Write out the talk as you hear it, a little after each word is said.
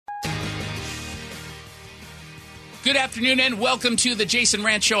Good afternoon and welcome to the Jason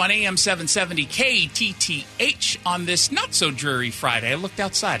Ranch Show on AM 770 KTTH on this not-so-dreary Friday. I looked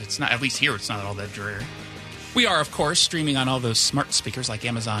outside. It's not, at least here, it's not all that dreary. We are, of course, streaming on all those smart speakers like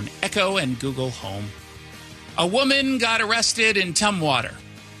Amazon Echo and Google Home. A woman got arrested in Tumwater.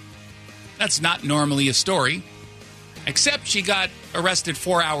 That's not normally a story, except she got arrested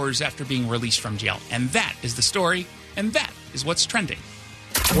 4 hours after being released from jail. And that is the story, and that is what's trending.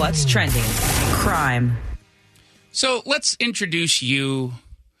 What's trending? Crime. So let's introduce you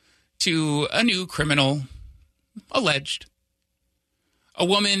to a new criminal, alleged. A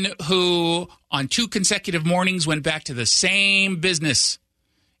woman who, on 2 consecutive mornings, went back to the same business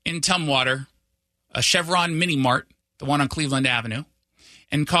in Tumwater, a Chevron Mini Mart, the one on Cleveland Avenue,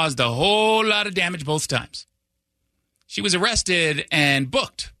 and caused a whole lot of damage both times. She was arrested and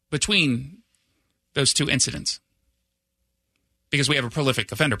booked between those 2 incidents because we have a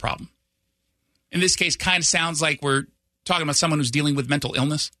prolific offender problem. In this case, kind of sounds like we're talking about someone who's dealing with mental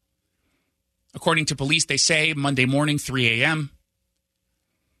illness. According to police, they say Monday morning, 3 a.m.,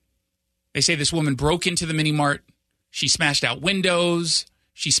 they say this woman broke into the mini mart. She smashed out windows.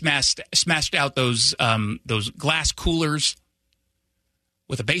 She smashed out those glass coolers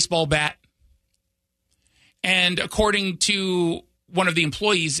with a baseball bat. And according to one of the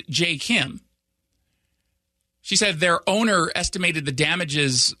employees, Jay Kim, she said their owner estimated the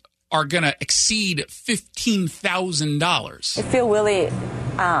damages are going to exceed $15,000. I feel really,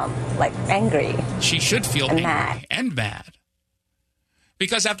 angry. She should feel angry and mad.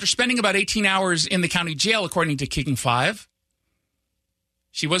 Because after spending about 18 hours in the county jail, according to King 5,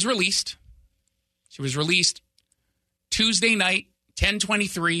 she was released. She was released Tuesday night,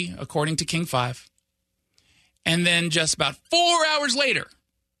 10:23, according to King 5. And then just about 4 hours later,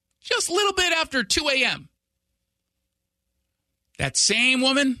 just a little bit after 2 a.m., that same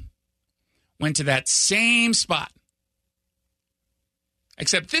woman went to that same spot.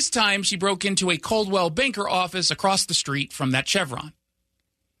 Except this time, she broke into a Coldwell Banker office across the street from that Chevron.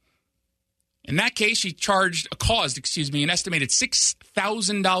 In that case, she caused an estimated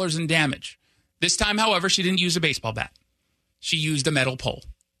 $6,000 in damage. This time, however, she didn't use a baseball bat. She used a metal pole.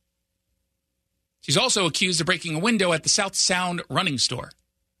 She's also accused of breaking a window at the South Sound running store.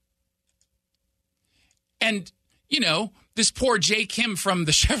 And, this poor Jay Kim from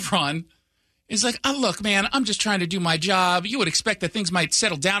the Chevron is like, oh, look, man, I'm just trying to do my job. You would expect that things might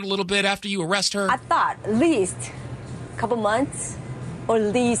settle down a little bit after you arrest her. I thought at least a couple months, or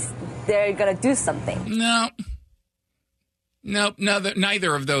at least they're going to do something. No,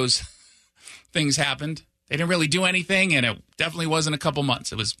 neither of those things happened. They didn't really do anything, and it definitely wasn't a couple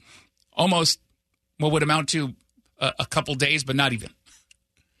months. It was almost what would amount to a couple days, but not even.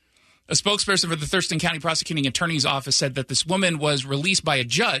 A spokesperson for the Thurston County Prosecuting Attorney's Office said that this woman was released by a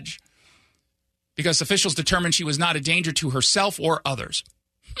judge because officials determined she was not a danger to herself or others.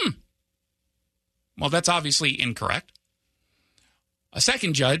 Well, that's obviously incorrect. A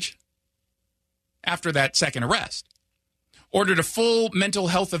second judge, after that second arrest, ordered a full mental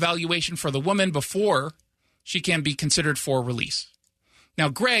health evaluation for the woman before she can be considered for release. Now,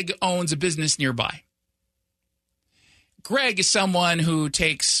 Greg owns a business nearby. Greg is someone who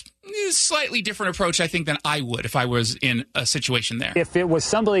takes a slightly different approach, I think, than I would if I was in a situation there. If it was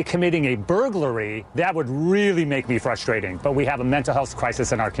somebody committing a burglary, that would really make me frustrating. But we have a mental health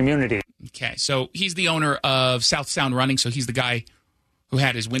crisis in our community. Okay, so he's the owner of South Sound Running, so he's the guy who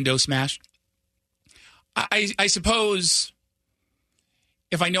had his window smashed. I suppose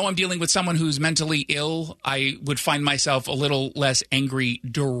if I know I'm dealing with someone who's mentally ill, I would find myself a little less angry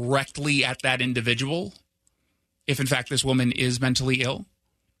directly at that individual. If, in fact, this woman is mentally ill,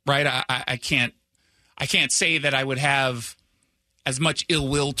 right? I can't say that I would have as much ill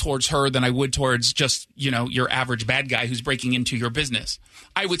will towards her than I would towards just, your average bad guy who's breaking into your business.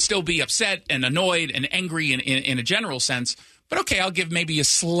 I would still be upset and annoyed and angry in a general sense, but okay, I'll give maybe a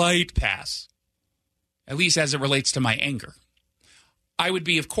slight pass, at least as it relates to my anger. I would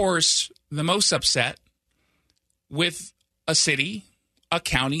be, of course, the most upset with a city, a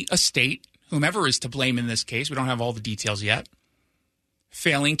county, a state, whomever is to blame in this case, we don't have all the details yet,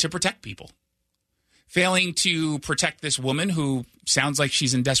 failing to protect people. Failing to protect this woman who sounds like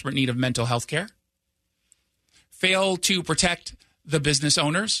she's in desperate need of mental health care. Fail to protect the business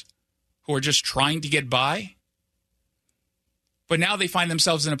owners who are just trying to get by. But now they find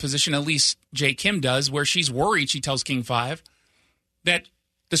themselves in a position, at least Jay Kim does, where she's worried, she tells King 5, that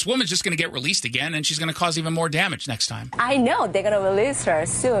this woman's just going to get released again and she's going to cause even more damage next time. I know they're going to release her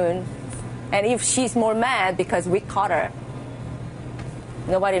soon. And if she's more mad because we caught her,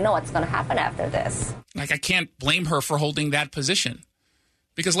 nobody knows what's going to happen after this. I can't blame her for holding that position.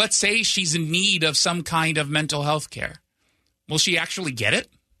 Because let's say she's in need of some kind of mental health care. Will she actually get it?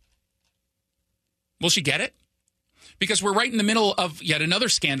 Will she get it? Because we're right in the middle of yet another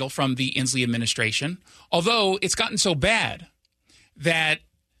scandal from the Inslee administration, although it's gotten so bad that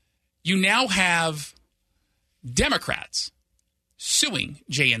you now have Democrats suing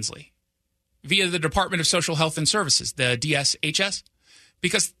Jay Inslee via the Department of Social Health and Services, the DSHS,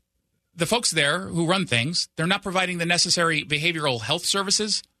 because the folks there who run things, they're not providing the necessary behavioral health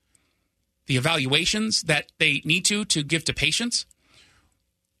services, the evaluations that they need to give to patients.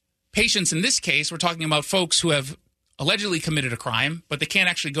 Patients in this case, we're talking about folks who have allegedly committed a crime, but they can't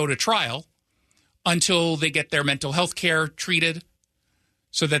actually go to trial until they get their mental health care treated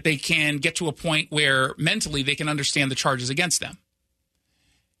so that they can get to a point where mentally they can understand the charges against them.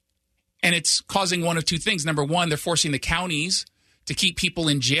 And it's causing one of two things. Number one, they're forcing the counties to keep people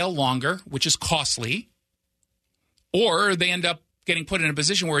in jail longer, which is costly. Or they end up getting put in a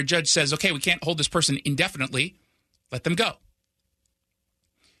position where a judge says, okay, we can't hold this person indefinitely. Let them go.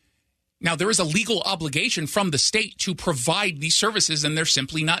 Now, there is a legal obligation from the state to provide these services, and they're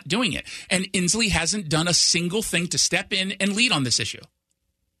simply not doing it. And Inslee hasn't done a single thing to step in and lead on this issue.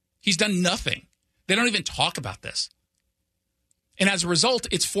 He's done nothing. They don't even talk about this. And as a result,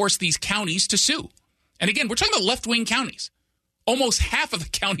 it's forced these counties to sue. And again, we're talking about left-wing counties. Almost half of the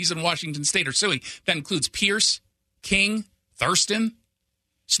counties in Washington state are suing. That includes Pierce, King, Thurston,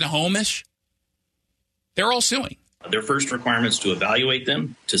 Snohomish. They're all suing. Their first requirement is to evaluate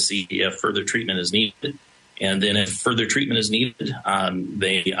them to see if further treatment is needed. And then if further treatment is needed,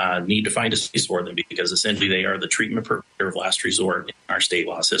 they need to find a space for them because essentially they are the treatment provider of last resort in our state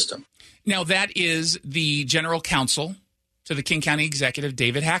law system. Now, that is the general counsel to the King County Executive,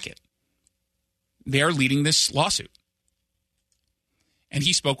 David Hackett. They are leading this lawsuit. And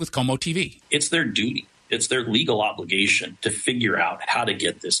he spoke with KOMO TV. It's their duty. It's their legal obligation to figure out how to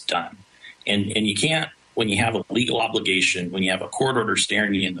get this done. And you can't, when you have a legal obligation, when you have a court order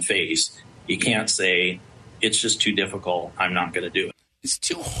staring you in the face, you can't say, it's just too difficult, I'm not going to do it. It's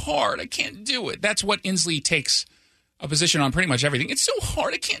too hard, I can't do it. That's what Inslee takes a position on pretty much everything. It's so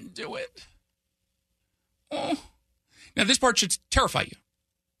hard, I can't do it. Oh. Now, this part should terrify you.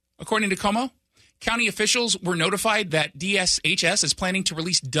 According to KOMO, county officials were notified that DSHS is planning to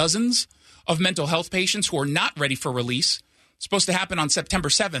release dozens of mental health patients who are not ready for release. It's supposed to happen on September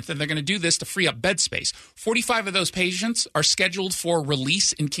 7th, and they're going to do this to free up bed space. 45 of those patients are scheduled for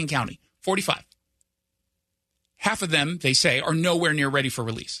release in King County. 45. Half of them, they say, are nowhere near ready for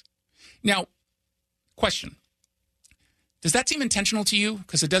release. Now, question. Does that seem intentional to you?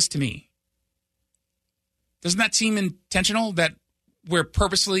 Because it does to me. Doesn't that seem intentional that we're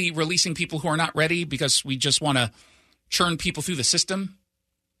purposely releasing people who are not ready because we just want to churn people through the system?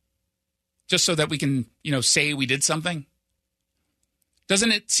 Just so that we can, say we did something?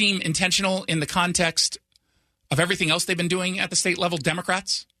 Doesn't it seem intentional in the context of everything else they've been doing at the state level,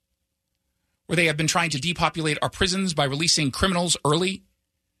 Democrats? Where they have been trying to depopulate our prisons by releasing criminals early,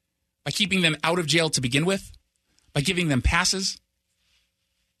 by keeping them out of jail to begin with, by giving them passes,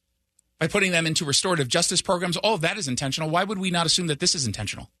 by putting them into restorative justice programs. All of that is intentional. Why would we not assume that this is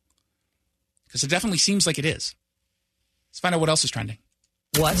intentional? Because it definitely seems like it is. Let's find out what else is trending.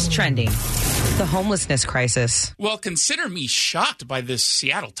 What's trending? The homelessness crisis. Well, consider me shocked by this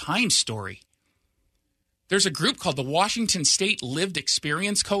Seattle Times story. There's a group called the Washington State Lived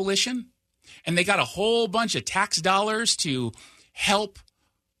Experience Coalition, and they got a whole bunch of tax dollars to help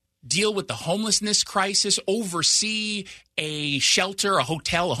deal with the homelessness crisis, oversee a shelter, a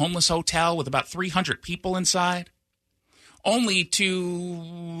hotel, a homeless hotel with about 300 people inside, only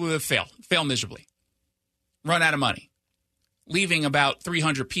to fail miserably, run out of money, leaving about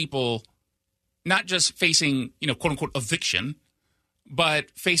 300 people not just facing, quote unquote, eviction,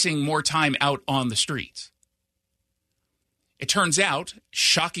 but facing more time out on the streets. It turns out,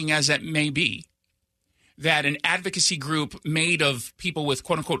 shocking as that may be, that an advocacy group made of people with,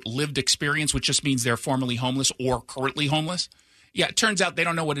 quote unquote, lived experience, which just means they're formerly homeless or currently homeless. Yeah, it turns out they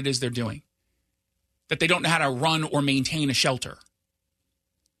don't know what it is they're doing, that they don't know how to run or maintain a shelter.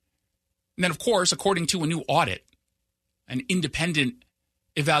 And then, of course, according to a new audit, an independent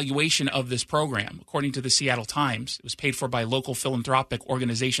evaluation of this program, according to the Seattle Times, it was paid for by local philanthropic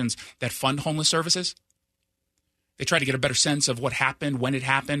organizations that fund homeless services. They try to get a better sense of what happened, when it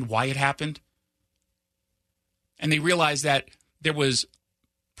happened, why it happened. And they realized that there was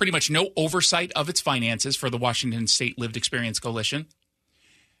pretty much no oversight of its finances for the Washington State Lived Experience Coalition,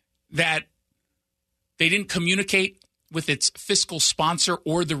 that they didn't communicate with its fiscal sponsor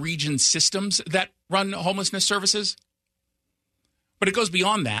or the region's systems that run homelessness services. But it goes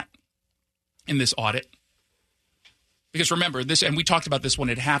beyond that in this audit. Because remember, this, and we talked about this when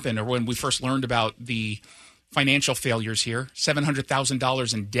it happened or when we first learned about the financial failures here,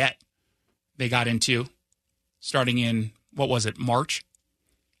 $700,000 in debt they got into starting in, what was it, March?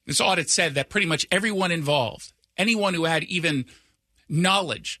 This audit said that pretty much everyone involved, anyone who had even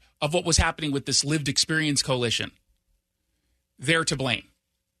knowledge of what was happening with this lived experience coalition, they're to blame.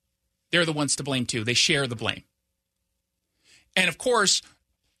 They're the ones to blame too. They share the blame. And of course,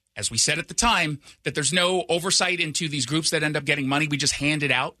 as we said at the time, that there's no oversight into these groups that end up getting money. We just hand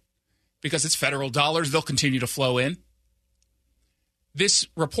it out because it's federal dollars. They'll continue to flow in. This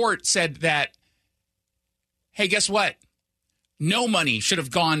report said that, hey, guess what? No money should have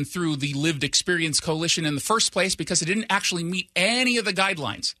gone through the Lived Experience Coalition in the first place because it didn't actually meet any of the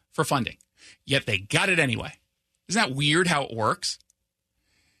guidelines for funding. Yet they got it anyway. Isn't that weird how it works?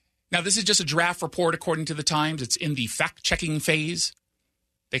 Now, this is just a draft report according to the Times. It's in the fact-checking phase.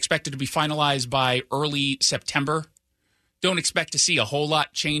 They expect it to be finalized by early September. Don't expect to see a whole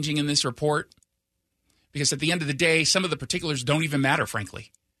lot changing in this report because at the end of the day, some of the particulars don't even matter,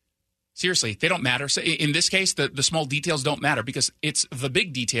 frankly. Seriously, they don't matter. So in this case, the small details don't matter because it's the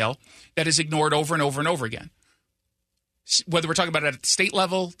big detail that is ignored over and over and over again. Whether we're talking about it at the state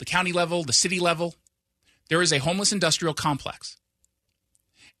level, the county level, the city level, there is a homeless industrial complex.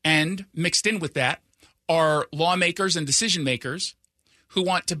 And mixed in with that are lawmakers and decision makers who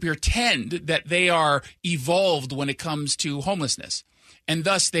want to pretend that they are evolved when it comes to homelessness. And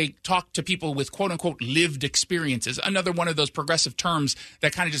thus they talk to people with quote-unquote lived experiences, another one of those progressive terms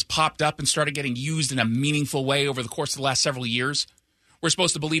that kind of just popped up and started getting used in a meaningful way over the course of the last several years. We're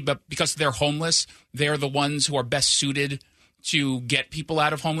supposed to believe that because they're homeless, they're the ones who are best suited to get people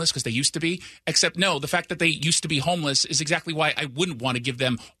out of homeless because they used to be. Except no, the fact that they used to be homeless is exactly why I wouldn't want to give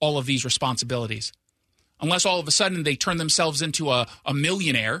them all of these responsibilities. Unless all of a sudden they turn themselves into a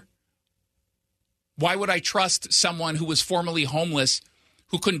millionaire. Why would I trust someone who was formerly homeless,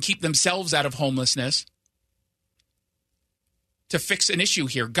 who couldn't keep themselves out of homelessness, to fix an issue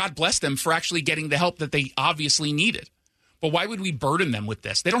here? God bless them for actually getting the help that they obviously needed. But why would we burden them with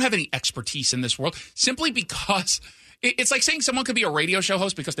this? They don't have any expertise in this world simply because it's like saying someone could be a radio show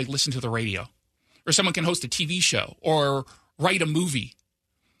host because they listen to the radio, or someone can host a TV show or write a movie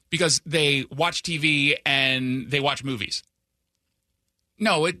because they watch TV and they watch movies.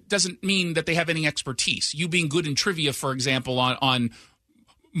 No, it doesn't mean that they have any expertise. You being good in trivia, for example, on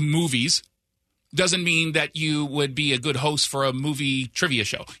movies doesn't mean that you would be a good host for a movie trivia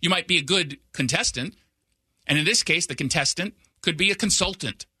show. You might be a good contestant, and in this case, the contestant could be a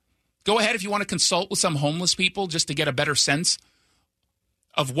consultant. Go ahead if you want to consult with some homeless people just to get a better sense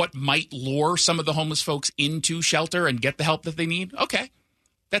of what might lure some of the homeless folks into shelter and get the help that they need. Okay.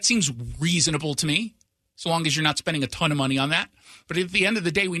 That seems reasonable to me, so long as you're not spending a ton of money on that. But at the end of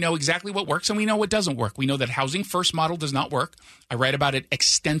the day, we know exactly what works and we know what doesn't work. We know that Housing First model does not work. I write about it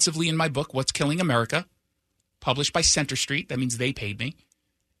extensively in my book, What's Killing America, published by Center Street. That means they paid me.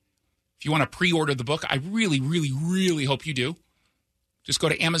 If you want to pre-order the book, I really, really, really hope you do. Just go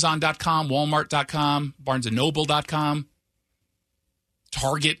to Amazon.com, Walmart.com, BarnesandNoble.com,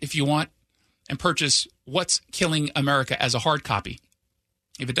 Target if you want, and purchase What's Killing America as a hard copy.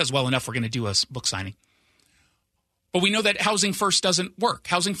 If it does well enough, we're going to do a book signing. But we know that Housing First doesn't work.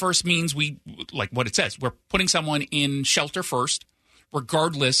 Housing First means we, like what it says, we're putting someone in shelter first,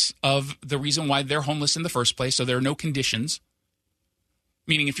 regardless of the reason why they're homeless in the first place. So there are no conditions.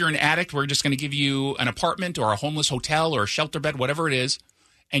 Meaning if you're an addict, we're just going to give you an apartment or a homeless hotel or a shelter bed, whatever it is,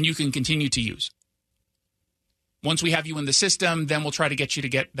 and you can continue to use. Once we have you in the system, then we'll try to get you to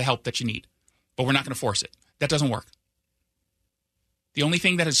get the help that you need. But we're not going to force it. That doesn't work. The only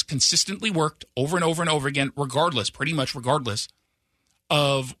thing that has consistently worked over and over and over again, pretty much regardless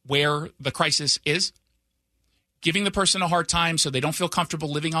of where the crisis is, giving the person a hard time so they don't feel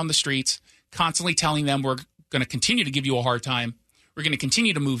comfortable living on the streets, constantly telling them we're going to continue to give you a hard time, we're going to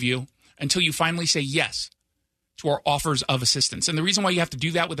continue to move you until you finally say yes to our offers of assistance. And the reason why you have to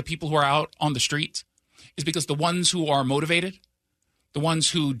do that with the people who are out on the streets is because the ones who are motivated, the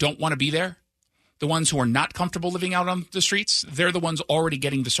ones who don't want to be there, the ones who are not comfortable living out on the streets, they're the ones already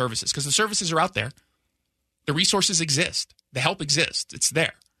getting the services because the services are out there. The resources exist. The help exists. It's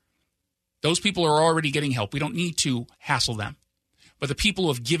there. Those people are already getting help. We don't need to hassle them. But the people who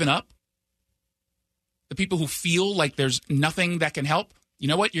have given up, the people who feel like there's nothing that can help, you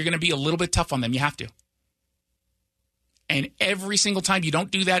know what? You're going to be a little bit tough on them. You have to. And every single time you don't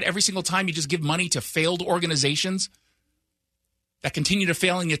do that, every single time you just give money to failed organizations that continue to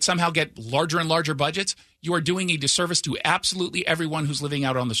fail and yet somehow get larger and larger budgets, you are doing a disservice to absolutely everyone who's living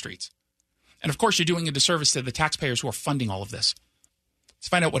out on the streets. And of course, you're doing a disservice to the taxpayers who are funding all of this. Let's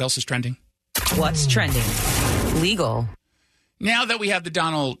find out what else is trending. What's trending? legal. Now that we have the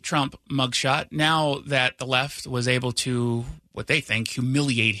Donald Trump mugshot, now that the left was able to, what they think,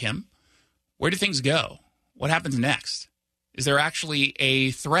 humiliate him, where do things go? What happens next? Is there actually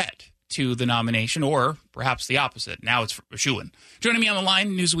a threat to the nomination, or perhaps the opposite? Now it's a shoo-in. Joining me on the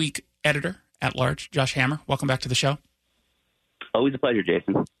line, Newsweek editor at large, Josh Hammer. Welcome back to the show. Always a pleasure,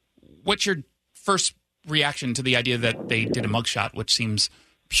 Jason. What's your first reaction to the idea that they did a mugshot, which seems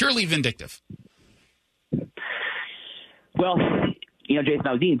purely vindictive? Well, Jason,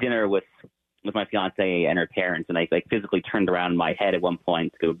 I was eating dinner with my fiance and her parents, and I physically turned around my head at one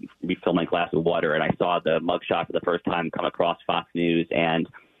point to go refill my glass of water, and I saw the mugshot for the first time come across Fox News, and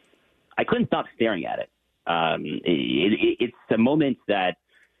I couldn't stop staring at it. It's a moment that,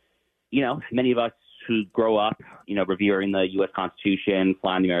 many of us who grow up, revering the U.S. Constitution,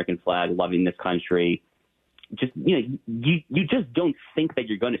 flying the American flag, loving this country, just, you just don't think that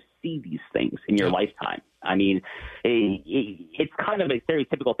you're going to see these things in your lifetime. I mean, it's kind of a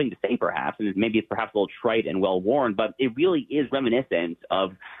stereotypical thing to say, perhaps, and maybe it's perhaps a little trite and well-worn, but it really is reminiscent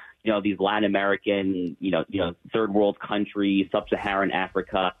of, these Latin American, third world countries, sub-Saharan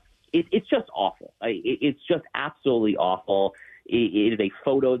Africa. It's just awful. It's just absolutely awful. It is a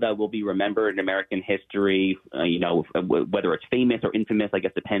photo that will be remembered in American history, whether it's famous or infamous, I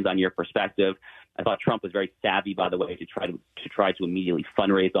guess depends on your perspective. I thought Trump was very savvy, by the way, to try to immediately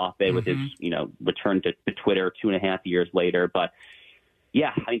fundraise off it with his, return to Twitter 2.5 years later. But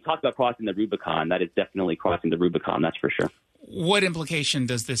yeah, talk about crossing the Rubicon. That is definitely crossing the Rubicon. That's for sure. What implication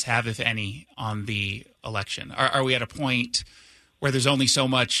does this have, if any, on the election? Are we at a point where there's only so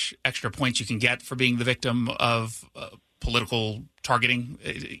much extra points you can get for being the victim of political targeting?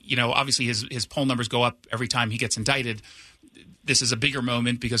 Obviously his poll numbers go up every time he gets indicted. This is a bigger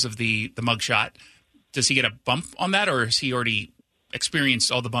moment because of the mugshot. Does he get a bump on that, or has he already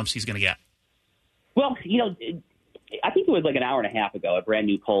experienced all the bumps he's going to get? Well, I think it was like an hour and a half ago, a brand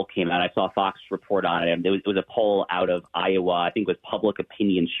new poll came out. I saw Fox report on it. It was a poll out of Iowa. I think it was Public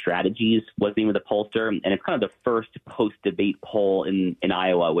Opinion Strategies was the name of the pollster. And it's kind of the first post-debate poll in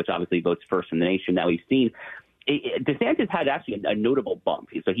Iowa, which obviously votes first in the nation that we've seen. DeSantis had actually a notable bump.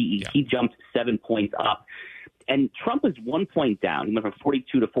 So he jumped 7 points up. And Trump was 1 point down. He went from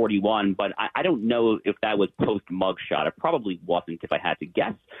 42 to 41, but I don't know if that was post-mugshot. It probably wasn't, if I had to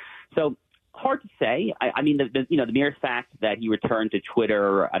guess. So hard to say. The mere fact that he returned to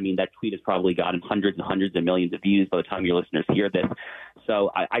Twitter, that tweet has probably gotten hundreds and hundreds of millions of views by the time your listeners hear this.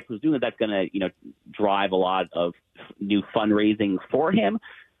 So I presume that's going to, drive a lot of new fundraising for him.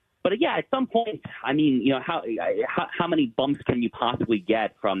 But yeah, at some point, how many bumps can you possibly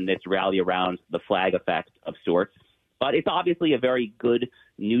get from this rally around the flag effect of sorts? But it's obviously a very good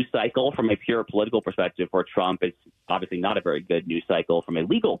news cycle from a pure political perspective for Trump. It's obviously not a very good news cycle from a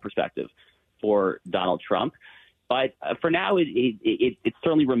legal perspective for Donald Trump. But for now, it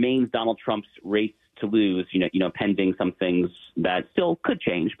certainly remains Donald Trump's race to lose, pending some things that still could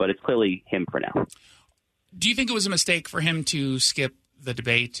change, but it's clearly him for now. Do you think it was a mistake for him to skip the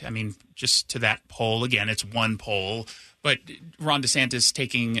debate? Just to that poll, again, it's one poll, but Ron DeSantis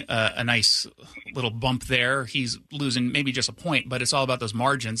taking a nice little bump there. He's losing maybe just a point, but it's all about those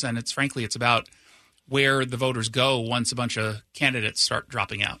margins, and it's about where the voters go once a bunch of candidates start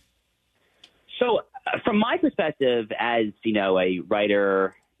dropping out. So from my perspective as, a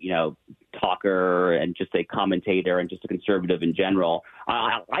writer, talker and just a commentator and just a conservative in general,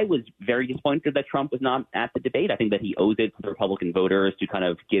 I was very disappointed that Trump was not at the debate. I think that he owes it to the Republican voters to kind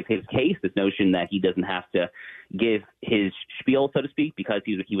of give his case, this notion that he doesn't have to give his spiel, so to speak, because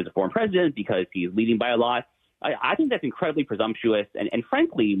he was a former president, because he's leading by a lot. I think that's incredibly presumptuous and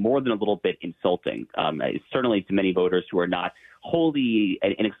frankly, more than a little bit insulting, certainly to many voters who are not wholly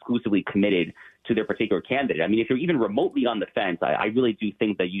and exclusively committed to their particular candidate. If you're even remotely on the fence, I really do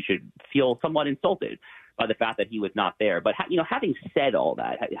think that you should feel somewhat insulted by the fact that he was not there. But, having said all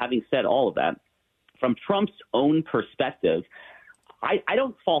of that, from Trump's own perspective, I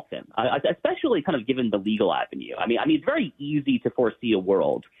don't fault him, especially kind of given the legal avenue. It's very easy to foresee a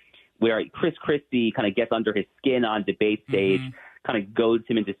world where Chris Christie kind of gets under his skin on debate stage, kind of goads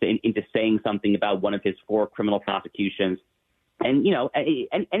him into saying something about one of his 4 criminal prosecutions. And,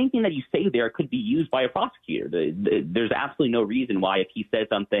 anything that you say there could be used by a prosecutor. There's absolutely no reason why, if he says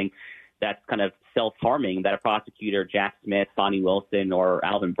something that's kind of self-harming, that a prosecutor, Jack Smith, Fonnie Wilson, or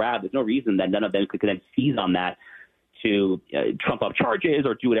Alvin Bragg, there's no reason that none of them could then seize on that to trump up charges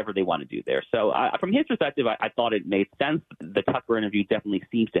or do whatever they want to do there. So from his perspective, I thought it made sense. The Tucker interview definitely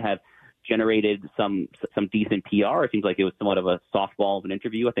seems to have generated some decent PR. It seems like it was somewhat of a softball of an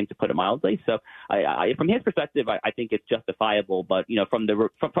interview, I think, to put it mildly. So from his perspective, I think it's justifiable. But, from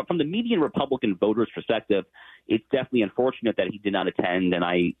the median Republican voters' perspective, it's definitely unfortunate that he did not attend. And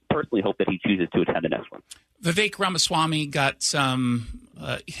I personally hope that he chooses to attend the next one. Vivek Ramaswamy got some,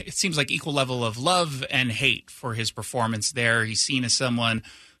 it seems like, equal level of love and hate for his performance there. He's seen as someone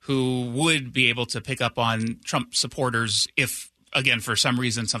who would be able to pick up on Trump supporters if, again, for some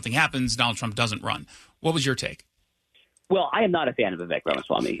reason something happens, Donald Trump doesn't run. What was your take? Well, I am not a fan of Vivek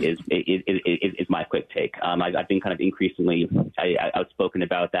Ramaswamy. Is my quick take. I've been kind of increasingly outspoken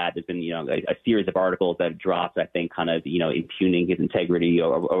about that. There's been a series of articles that have dropped. I think kind of impugning his integrity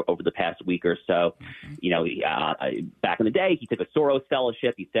over the past week or so. Back in the day, he took a Soros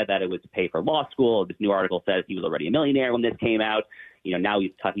fellowship. He said that it was to pay for law school. This new article says he was already a millionaire when this came out. Now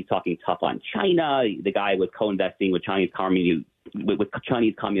he's talking tough on China. The guy was co-investing with Chinese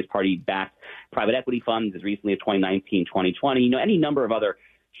Communist Party-backed private equity funds as recently as 2019, 2020. Any number of other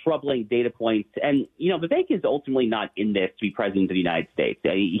troubling data points. And, Vivek is ultimately not in this to be president of the United States.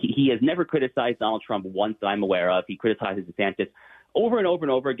 He has never criticized Donald Trump once that I'm aware of. He criticizes DeSantis over and over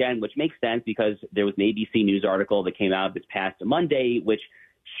and over again, which makes sense because there was an ABC News article that came out this past Monday, which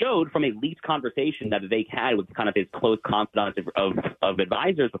showed from a leaked conversation that Vivek had with kind of his close confidants of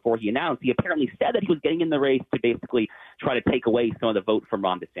advisors before he announced. He apparently said that he was getting in the race to basically try to take away some of the vote from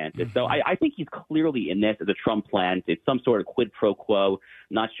Ron DeSantis. So I think he's clearly in this as a Trump plan. It's some sort of quid pro quo.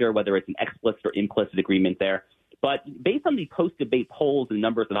 Not sure whether it's an explicit or implicit agreement there. But based on the post-debate polls and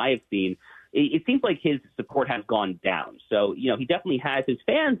numbers that I have seen, it seems like his support has gone down. So, he definitely has his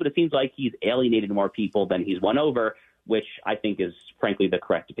fans, but it seems like he's alienated more people than he's won over, which I think is, frankly, the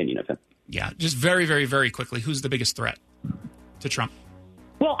correct opinion of him. Yeah, just very, very, very quickly, who's the biggest threat to Trump?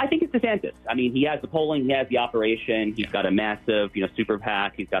 Well, I think it's DeSantis. I mean, he has the polling, he has the operation, he's got a massive, super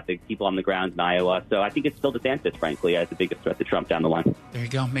PAC, he's got the people on the ground in Iowa. So I think it's still DeSantis, frankly, as the biggest threat to Trump down the line. There you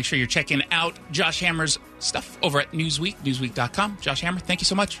go. Make sure you're checking out Josh Hammer's stuff over at Newsweek, newsweek.com. Josh Hammer, thank you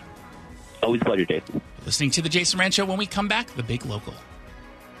so much. Always a pleasure, Jason. Listening to The Jason Rand Show. When we come back, The Big Local.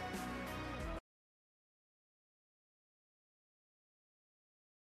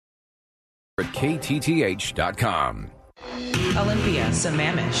 KTTH.com. Olympia,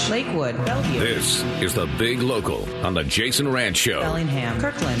 Sammamish, Lakewood, Bellevue. This is The Big Local on The Jason Rand Show. Bellingham,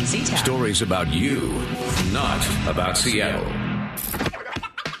 Kirkland, Z-Town. Stories about you, not about Seattle.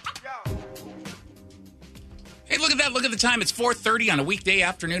 Hey, look at that. Look at the time. It's 4:30 on a weekday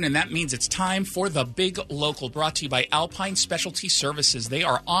afternoon, and that means it's time for The Big Local, brought to you by Alpine Specialty Services. They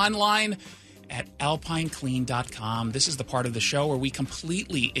are online at alpineclean.com. This is the part of the show where we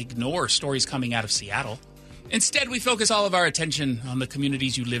completely ignore stories coming out of Seattle. Instead, we focus all of our attention on the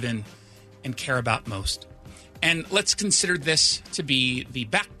communities you live in and care about most. And let's consider this to be the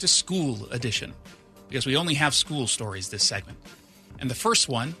back-to-school edition, because we only have school stories this segment. And the first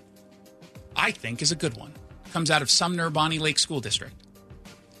one, I think, is a good one. It comes out of Sumner Bonnie Lake School District,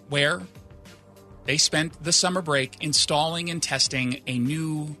 where they spent the summer break installing and testing a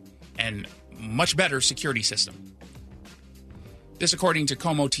new and much better security system. This according to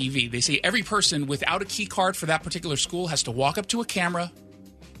Como TV. They say every person without a key card for that particular school has to walk up to a camera.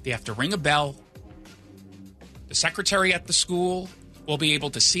 They have to ring a bell. The secretary at the school will be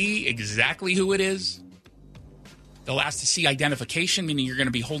able to see exactly who it is. They'll ask to see identification, meaning you're going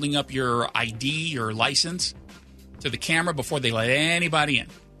to be holding up your ID, your license, to the camera before they let anybody in.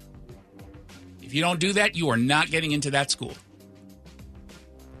 If you don't do that, you are not getting into that school.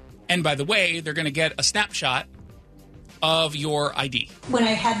 And by the way, they're going to get a snapshot of your ID. When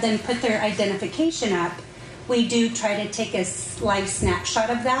I had them put their identification up, we do try to take a live snapshot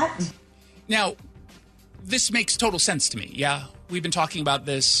of that. Now, this makes total sense to me. Yeah, we've been talking about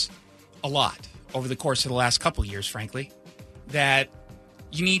this a lot over the course of the last couple of years, frankly, that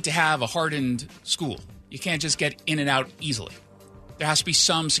you need to have a hardened school. You can't just get in and out easily. There has to be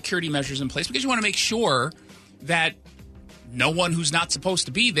some security measures in place because you want to make sure that no one who's not supposed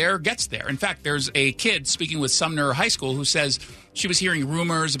to be there gets there. In fact, there's a kid speaking with Sumner High School who says she was hearing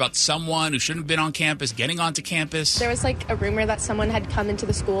rumors about someone who shouldn't have been on campus getting onto campus. There was a rumor that someone had come into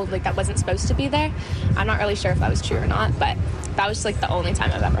the school that wasn't supposed to be there. I'm not really sure if that was true or not, but that was the only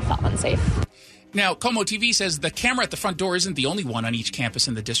time I've ever felt unsafe. Now, Como TV says the camera at the front door isn't the only one on each campus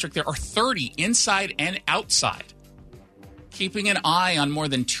in the district. There are 30 inside and outside, keeping an eye on more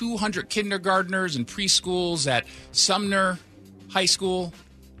than 200 kindergartners and preschools at Sumner High School.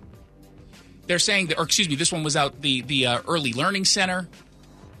 They're saying that, this one was out the Early Learning Center.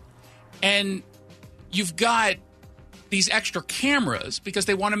 And you've got these extra cameras because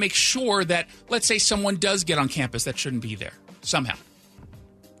they want to make sure that, let's say someone does get on campus that shouldn't be there somehow.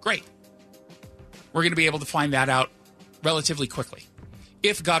 Great. we're going to be able to find that out relatively quickly.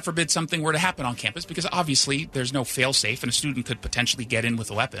 If, God forbid, something were to happen on campus, because obviously there's no fail-safe and a student could potentially get in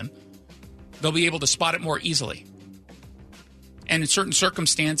with a weapon, they'll be able to spot it more easily. And in certain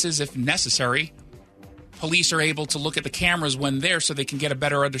circumstances, if necessary, police are able to look at the cameras when there so they can get a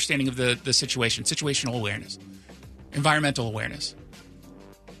better understanding of the situation, situational awareness, environmental awareness.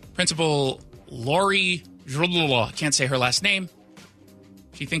 Principal Lori, I can't say her last name,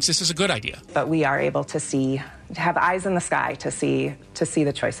 she thinks this is a good idea. But we are able to have eyes in the sky to see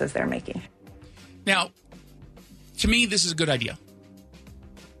the choices they're making. Now, to me, this is a good idea.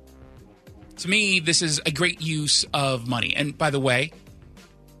 To me, this is a great use of money. And by the way,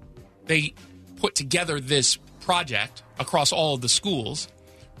 they put together this project across all of the schools,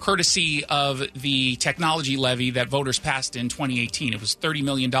 courtesy of the technology levy that voters passed in 2018. It was a $30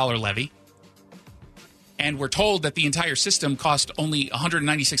 million levy. And we're told that the entire system cost only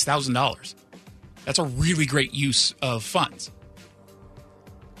 $196,000. That's a really great use of funds.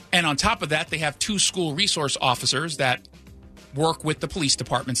 And on top of that, they have 2 school resource officers that work with the police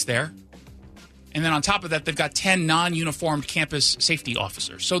departments there. And then on top of that, they've got 10 non-uniformed campus safety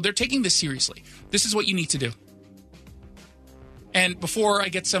officers. So they're taking this seriously. This is what you need to do. And before I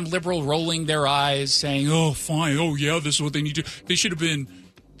get some liberal rolling their eyes saying, oh, fine, oh, yeah, this is what they need to do. This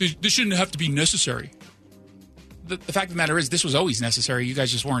shouldn't have to be necessary. The fact of the matter is, this was always necessary. You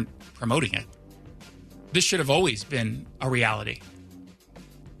guys just weren't promoting it. This should have always been a reality.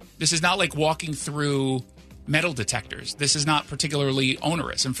 This is not like walking through metal detectors. This is not particularly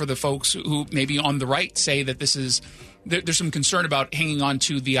onerous. And for the folks who maybe on the right say that there's some concern about hanging on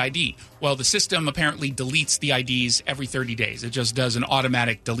to the ID. Well, the system apparently deletes the IDs every 30 days. It just does an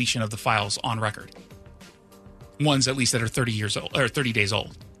automatic deletion of the files on record. Ones, at least, that are 30 years old or 30 days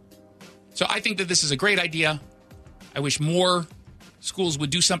old. So I think that this is a great idea. I wish more schools would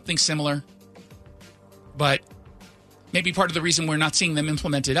do something similar. But maybe part of the reason we're not seeing them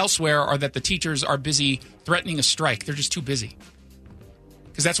implemented elsewhere are that the teachers are busy threatening a strike. They're just too busy.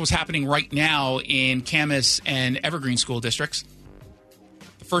 Because that's what's happening right now in Camas and Evergreen school districts.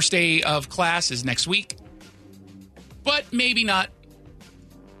 The first day of class is next week. But maybe not.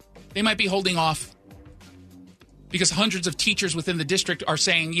 They might be holding off. Because hundreds of teachers within the district are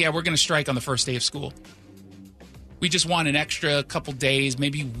saying, yeah, we're going to strike on the first day of school. We just want an extra couple days,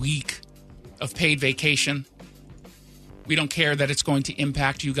 maybe week of paid vacation. We don't care that it's going to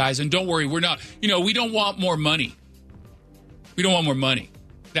impact you guys. And don't worry, we're not, we don't want more money. We don't want more money.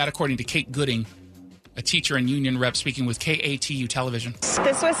 That, according to Kate Gooding, a teacher and union rep speaking with KATU television.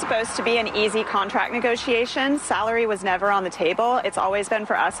 This was supposed to be an easy contract negotiation. Salary was never on the table. It's always been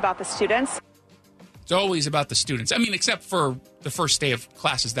for us about the students. It's always about the students. I mean, except for the first day of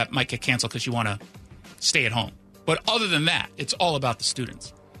classes that might get canceled because you want to stay at home. But other than that, it's all about the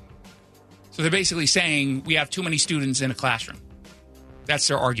students. So they're basically saying we have too many students in a classroom. That's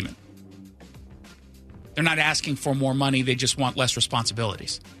their argument. They're not asking for more money. They just want less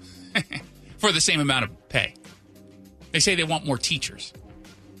responsibilities for the same amount of pay. They say they want more teachers.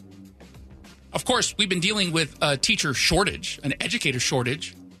 Of course, we've been dealing with a teacher shortage, an educator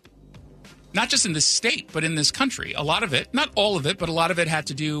shortage, not just in this state, but in this country. A lot of it, not all of it, but a lot of it had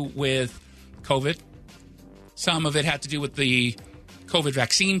to do with COVID. Some of it had to do with the COVID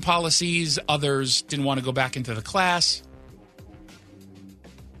vaccine policies. Others didn't want to go back into the class.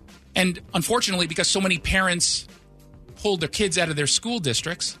 And unfortunately, because so many parents pulled their kids out of their school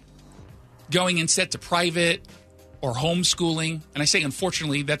districts, going instead to private or homeschooling, and I say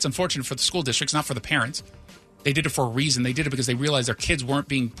unfortunately, that's unfortunate for the school districts, not for the parents. They did it for a reason. They did it because they realized their kids weren't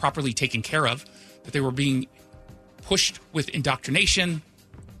being properly taken care of, that they were being pushed with indoctrination,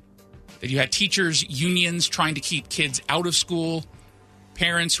 that you had teachers, unions trying to keep kids out of school.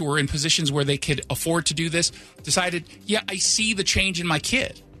 Parents who were in positions where they could afford to do this decided, yeah, I see the change in my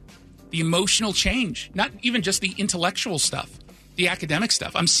kid. The emotional change, not even just the intellectual stuff, the academic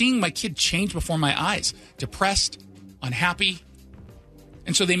stuff. I'm seeing my kid change before my eyes, depressed, unhappy.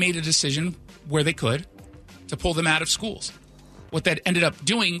 And so they made a decision where they could to pull them out of schools. What that ended up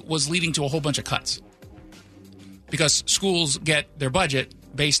doing was leading to a whole bunch of cuts. Because schools get their budget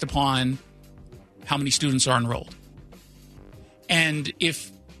based upon how many students are enrolled. And if,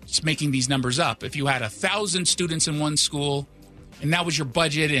 just making these numbers up, if you had 1,000 students in one school, and that was your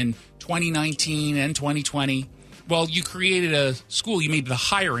budget in 2019 and 2020, well, you created a school, you made the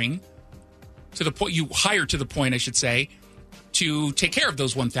hiring to the point, you hired to the point, I should say, to take care of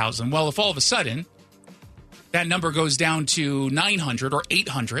those 1,000. Well, if all of a sudden that number goes down to 900 or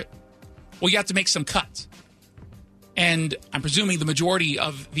 800, well, you have to make some cuts. And I'm presuming the majority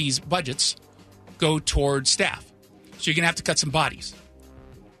of these budgets go towards staff. So you're going to have to cut some bodies.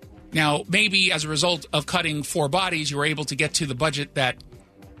 Now, maybe as a result of cutting 4 bodies, you were able to get to the budget that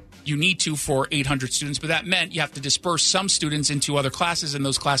you need to for 800 students, but that meant you have to disperse some students into other classes, and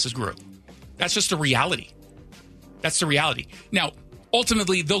those classes grew. That's just a reality. That's the reality. Now,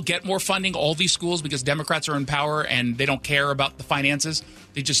 ultimately, they'll get more funding, all these schools, because Democrats are in power and they don't care about the finances.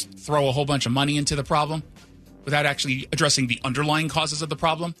 They just throw a whole bunch of money into the problem without actually addressing the underlying causes of the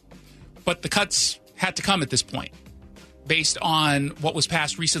problem. But the cuts had to come at this point based on what was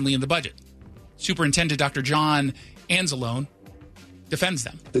passed recently in the budget. Superintendent Dr. John Anzalone defends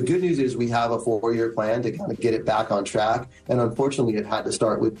them. The good news is we have a 4-year plan to kind of get it back on track. And unfortunately, it had to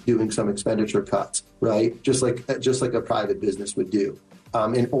start with doing some expenditure cuts, right? Just like a private business would do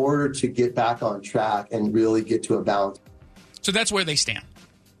in order to get back on track and really get to a balance. So that's where they stand.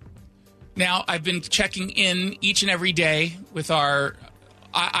 Now, I've been checking in each and every day with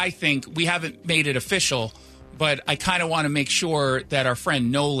I think we haven't made it official, but I kind of want to make sure that our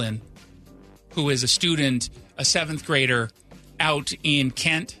friend Nolan, who is a student, a 7th grader, out in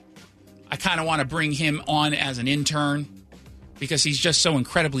Kent, I kind of want to bring him on as an intern because he's just so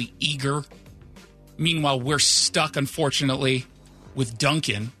incredibly eager. Meanwhile, we're stuck, unfortunately, with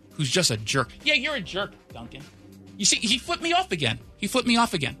Duncan, who's just a jerk. Yeah, you're a jerk, Duncan. You see, he flipped me off again.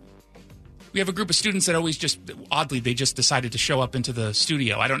 We have a group of students that always just, oddly, they just decided to show up into the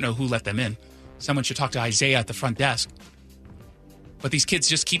studio. I don't know who let them in. Someone should talk to Isaiah at the front desk. But these kids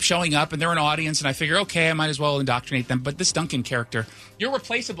just keep showing up, and they're an audience, and I figure, okay, I might as well indoctrinate them. But this Duncan character, you're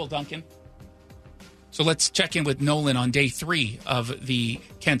replaceable, Duncan. So let's check in with Nolan on day 3 of the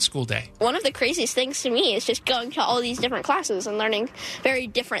Kent school day. One of the craziest things to me is just going to all these different classes and learning very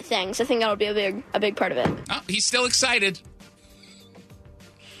different things. I think that'll be a big part of it. Oh, he's still excited.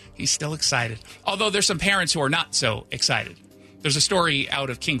 Although there's some parents who are not so excited. There's a story out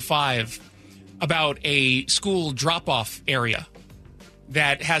of King 5 about a school drop-off area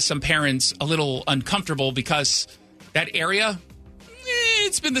that has some parents a little uncomfortable because that area,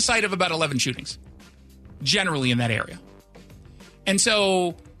 it's been the site of about 11 shootings, generally in that area. And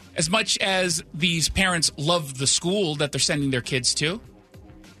so as much as these parents love the school that they're sending their kids to,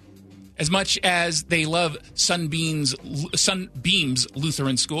 as much as they love Sunbeams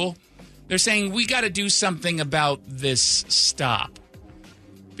Lutheran School, they're saying, we got to do something about this stop.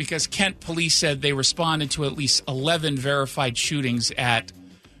 Because Kent police said they responded to at least 11 verified shootings at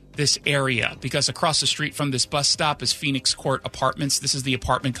this area. Because across the street from this bus stop is Phoenix Court Apartments. This is the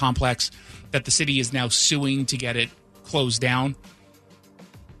apartment complex that the city is now suing to get it closed down.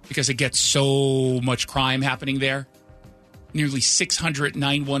 Because it gets so much crime happening there. Nearly 600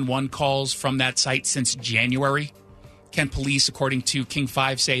 911 calls from that site since January. Kent police, according to King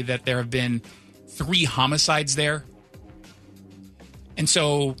 5, say that there have been 3 homicides there. And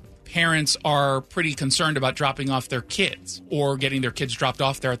so parents are pretty concerned about dropping off their kids or getting their kids dropped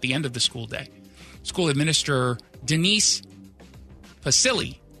off there at the end of the school day. School administrator Denise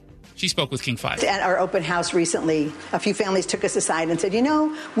Pasili, she spoke with King 5. At our open house recently, a few families took us aside and said,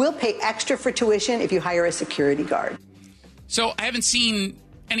 we'll pay extra for tuition if you hire a security guard. So I haven't seen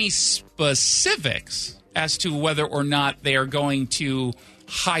any specifics as to whether or not they are going to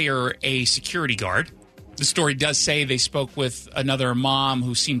hire a security guard. The story does say they spoke with another mom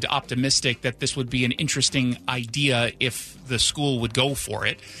who seemed optimistic that this would be an interesting idea if the school would go for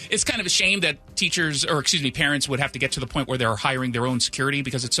it. It's kind of a shame that parents would have to get to the point where they're hiring their own security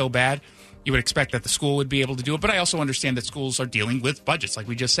because it's so bad. You would expect that the school would be able to do it. But I also understand that schools are dealing with budgets, like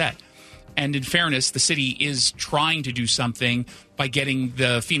we just said. And in fairness, the city is trying to do something by getting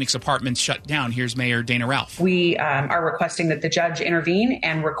the Phoenix apartments shut down. Here's Mayor Dana Ralph. We are requesting that the judge intervene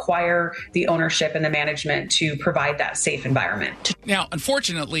and require the ownership and the management to provide that safe environment. Now,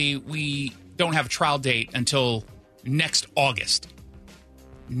 unfortunately, we don't have a trial date until next August.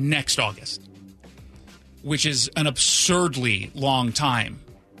 Which is an absurdly long time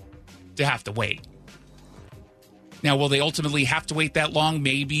to have to wait. Now, will they ultimately have to wait that long?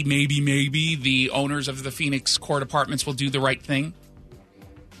 Maybe the owners of the Phoenix Court Apartments will do the right thing.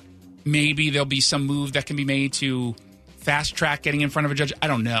 Maybe there'll be some move that can be made to fast track getting in front of a judge. I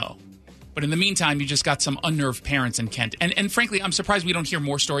don't know. But in the meantime, you just got some unnerved parents in Kent. And frankly, I'm surprised we don't hear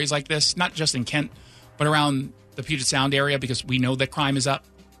more stories like this, not just in Kent, but around the Puget Sound area, because we know that crime is up.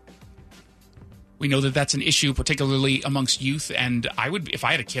 We know that that's an issue, particularly amongst youth. And if I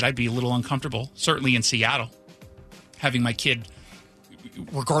had a kid, I'd be a little uncomfortable, certainly in Seattle, having my kid,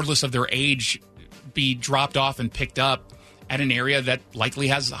 regardless of their age, be dropped off and picked up at an area that likely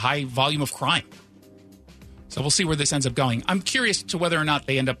has a high volume of crime. So we'll see where this ends up going. I'm curious to whether or not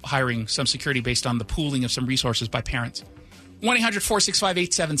they end up hiring some security based on the pooling of some resources by parents.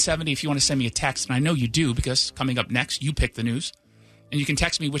 1-800-465-8770 if you want to send me a text. And I know you do, because coming up next, you pick the news. And you can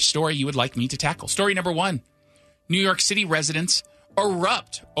text me which story you would like me to tackle. Story number 1, New York City residents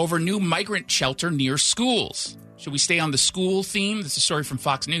erupt over new migrant shelter near schools. Should we stay on the school theme? This is a story from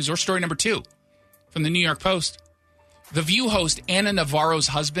Fox News. Or story number 2 from the New York Post. The View host Ana Navarro's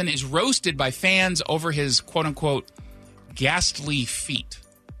husband is roasted by fans over his quote-unquote ghastly feat.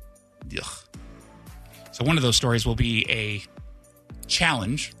 Ugh. So one of those stories will be a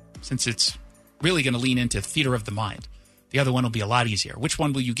challenge, since it's really going to lean into theater of the mind. The other one will be a lot easier. Which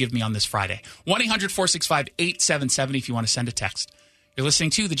one will you give me on this Friday? 1-800-465-8770 if you want to send a text. You're listening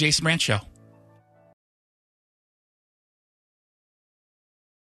to The Jason Branch Show.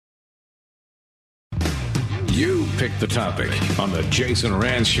 You pick the topic on The Jason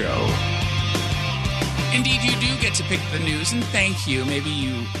Rand Show. Indeed, you do get to pick the news, and thank you. Maybe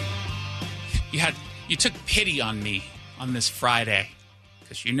you took pity on me on this Friday,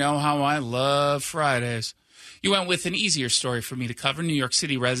 because you know how I love Fridays. You went with an easier story for me to cover. New York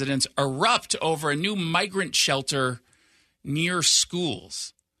City residents erupt over a new migrant shelter near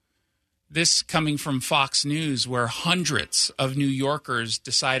schools. This coming from Fox News, where hundreds of New Yorkers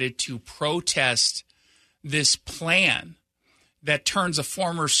decided to protest this plan that turns a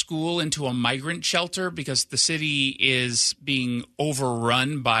former school into a migrant shelter because the city is being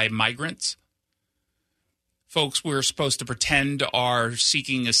overrun by migrants. Folks we're supposed to pretend are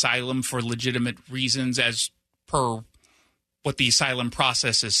seeking asylum for legitimate reasons as per what the asylum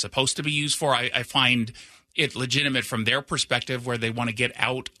process is supposed to be used for. I find it legitimate from their perspective, where they want to get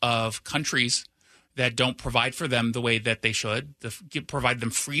out of countries that don't provide for them the way that they should, provide them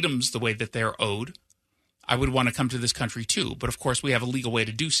freedoms the way that they're owed. I would want to come to this country too, but of course we have a legal way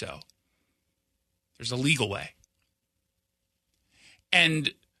to do so. There's a legal way.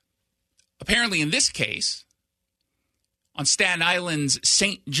 And apparently in this case, on Staten Island's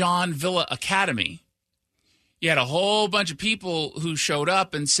St. John Villa Academy, you had a whole bunch of people who showed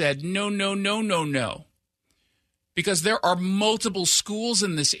up and said, no, no, no, no, no. Because there are multiple schools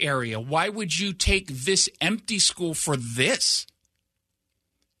in this area. Why would you take this empty school for this?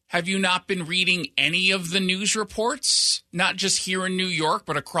 Have you not been reading any of the news reports, not just here in New York,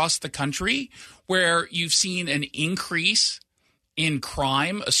 but across the country, where you've seen an increase in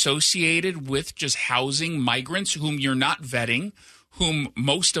crime associated with just housing migrants whom you're not vetting, whom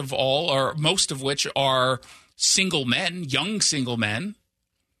most of which are single men, young single men?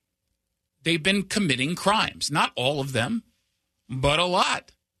 They've been committing crimes. Not all of them, but a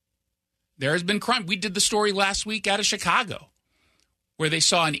lot. There has been crime. We did the story last week out of Chicago, where they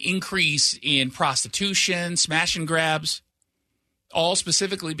saw an increase in prostitution, smash and grabs, all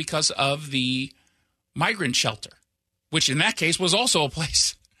specifically because of the migrant shelter, which in that case was also a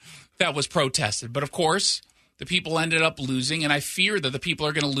place that was protested. But of course, the people ended up losing, and I fear that the people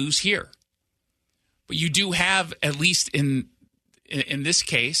are going to lose here. But you do have, at least in this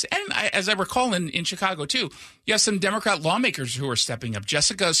case, and as I recall in Chicago too, you have some Democrat lawmakers who are stepping up.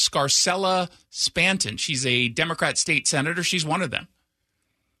 Jessica Scarcella Spanton, she's a Democrat state senator. She's one of them.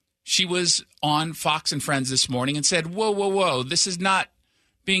 She was on Fox and Friends this morning and said, whoa, whoa, whoa, this is not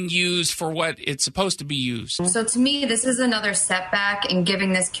being used for what it's supposed to be used. So to me, this is another setback in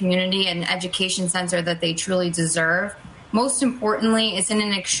giving this community an education center that they truly deserve. Most importantly, it's in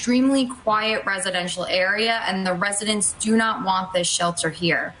an extremely quiet residential area, and the residents do not want this shelter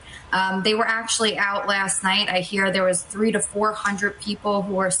here. They were actually out last night. I hear there was 300 to 400 people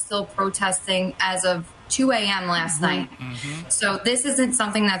who are still protesting as of 2 a.m. last night. So this isn't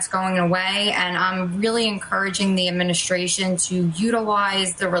something that's going away, and I'm really encouraging the administration to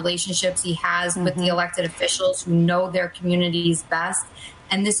utilize the relationships he has with the elected officials who know their communities best,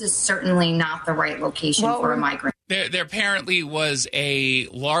 and this is certainly not the right location for a migrant. There apparently was a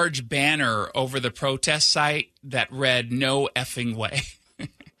large banner over the protest site that read, "No effing way."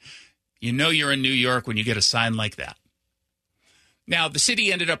 You know you're in New York when you get a sign like that. Now, the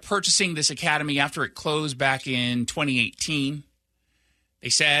city ended up purchasing this academy after it closed back in 2018. They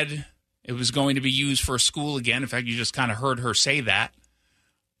said it was going to be used for a school again. In fact, you just kind of heard her say that.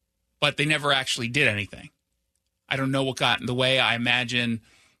 But they never actually did anything. I don't know what got in the way. I imagine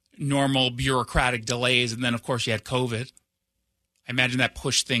normal bureaucratic delays, and then, of course, you had COVID. I imagine that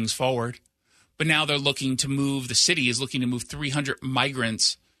pushed things forward. But now they're looking to move, the city is looking to move 300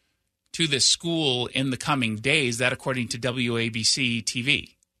 migrants to this school in the coming days, that according to WABC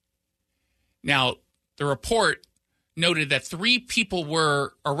TV. Now, the report noted that 3 people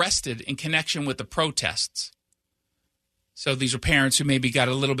were arrested in connection with the protests. So these are parents who maybe got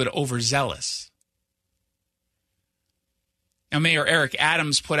a little bit overzealous. Now, Mayor Eric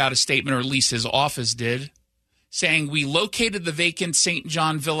Adams put out a statement, or at least his office did, saying, we located the vacant St.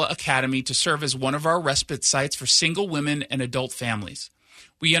 John Villa Academy to serve as one of our respite sites for single women and adult families.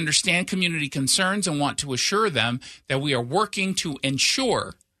 We understand community concerns and want to assure them that we are working to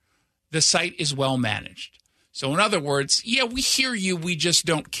ensure the site is well managed. So in other words, yeah, we hear you, we just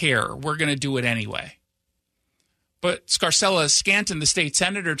don't care. We're going to do it anyway. But Scarcella Scanton, the state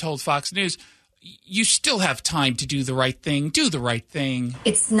senator, told Fox News, you still have time to do the right thing. Do the right thing.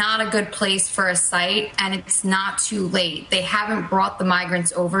 It's not a good place for a site, and it's not too late. They haven't brought the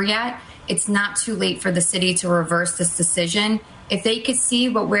migrants over yet. It's not too late for the city to reverse this decision. If they could see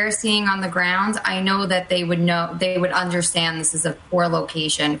what we're seeing on the ground, I know that they would understand this is a poor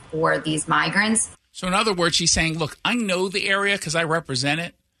location for these migrants. So in other words, she's saying, look, I know the area because I represent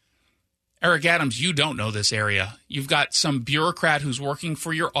it. Eric Adams, you don't know this area. You've got some bureaucrat who's working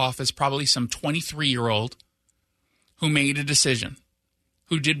for your office, probably some 23-year-old, who made a decision,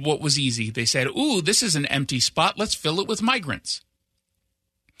 who did what was easy. They said, ooh, this is an empty spot. Let's fill it with migrants.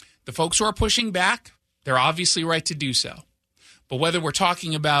 The folks who are pushing back, they're obviously right to do so. But whether we're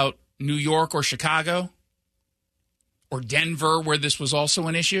talking about New York or Chicago or Denver, where this was also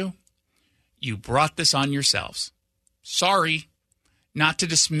an issue, you brought this on yourselves. Sorry. Not to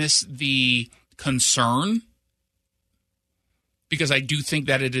dismiss the concern, because I do think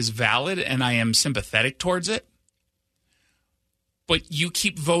that it is valid and I am sympathetic towards it. But you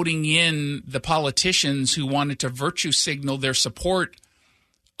keep voting in the politicians who wanted to virtue signal their support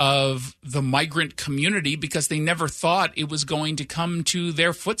of the migrant community because they never thought it was going to come to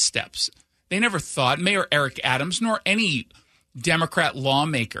their footsteps. They never thought, Mayor Eric Adams, nor any Democrat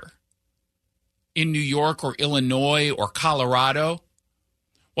lawmaker in New York or Illinois or Colorado,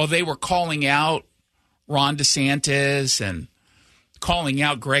 while they were calling out Ron DeSantis and calling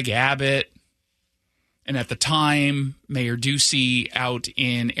out Greg Abbott, and at the time, Mayor Ducey out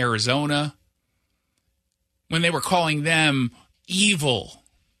in Arizona, when they were calling them evil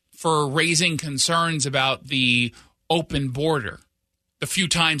for raising concerns about the open border, the few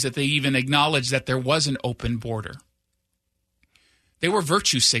times that they even acknowledged that there was an open border, they were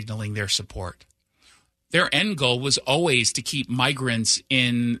virtue signaling their support. Their end goal was always to keep migrants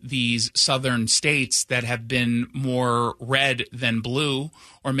in these southern states that have been more red than blue,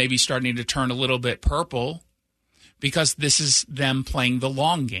 or maybe starting to turn a little bit purple, because this is them playing the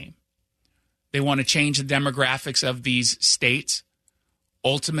long game. They want to change the demographics of these states.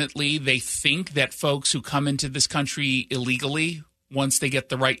 Ultimately, they think that folks who come into this country illegally, once they get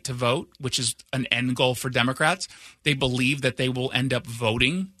the right to vote, which is an end goal for Democrats, they believe that they will end up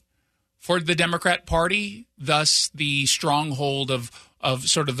voting for the Democrat Party. Thus, the stronghold of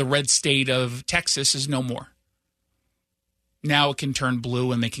sort of the red state of Texas is no more. Now it can turn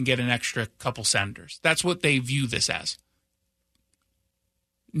blue and they can get an extra couple senators. That's what they view this as.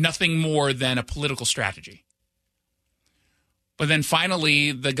 Nothing more than a political strategy. But then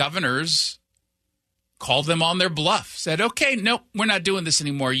finally, the governors called them on their bluff, said, okay, nope, we're not doing this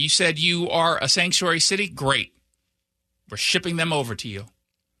anymore. You said you are a sanctuary city? Great. We're shipping them over to you.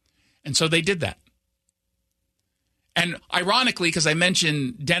 And so they did that. And ironically, because I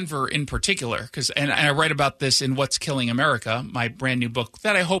mentioned Denver in particular, and I write about this in What's Killing America, my brand new book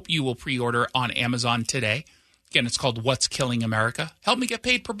that I hope you will pre-order on Amazon today. Again, it's called What's Killing America. Help me get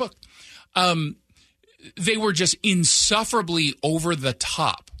paid per book. They were just insufferably over the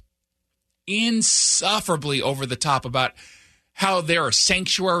top about how they're a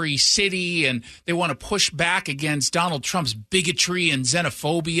sanctuary city and they want to push back against Donald Trump's bigotry and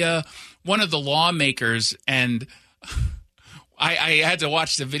xenophobia. One of the lawmakers, and I had to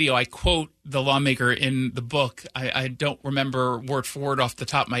watch the video. I quote the lawmaker in the book. I don't remember word for word off the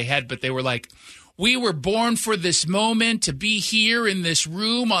top of my head, but they were like, we were born for this moment, to be here in this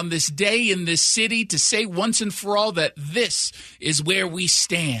room on this day in this city, to say once and for all that this is where we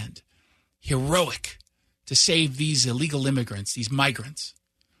stand. Heroic. To save these illegal immigrants, these migrants,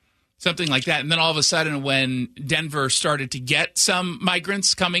 something like that. And then all of a sudden, when Denver started to get some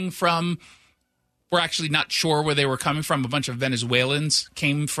migrants coming from, we're actually not sure where they were coming from. A bunch of Venezuelans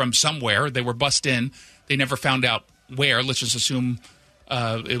came from somewhere. They were bussed in. They never found out where. Let's just assume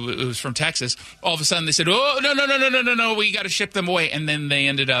it was from Texas. All of a sudden, they said, oh, no, we got to ship them away. And then they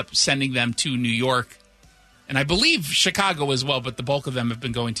ended up sending them to New York. And I believe Chicago as well, but the bulk of them have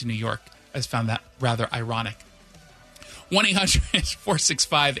been going to New York. I just found that rather ironic.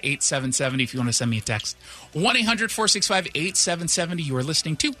 1-800-465-8770 if you want to send me a text. 1-800-465-8770. You are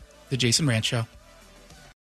listening to The Jason Rant Show.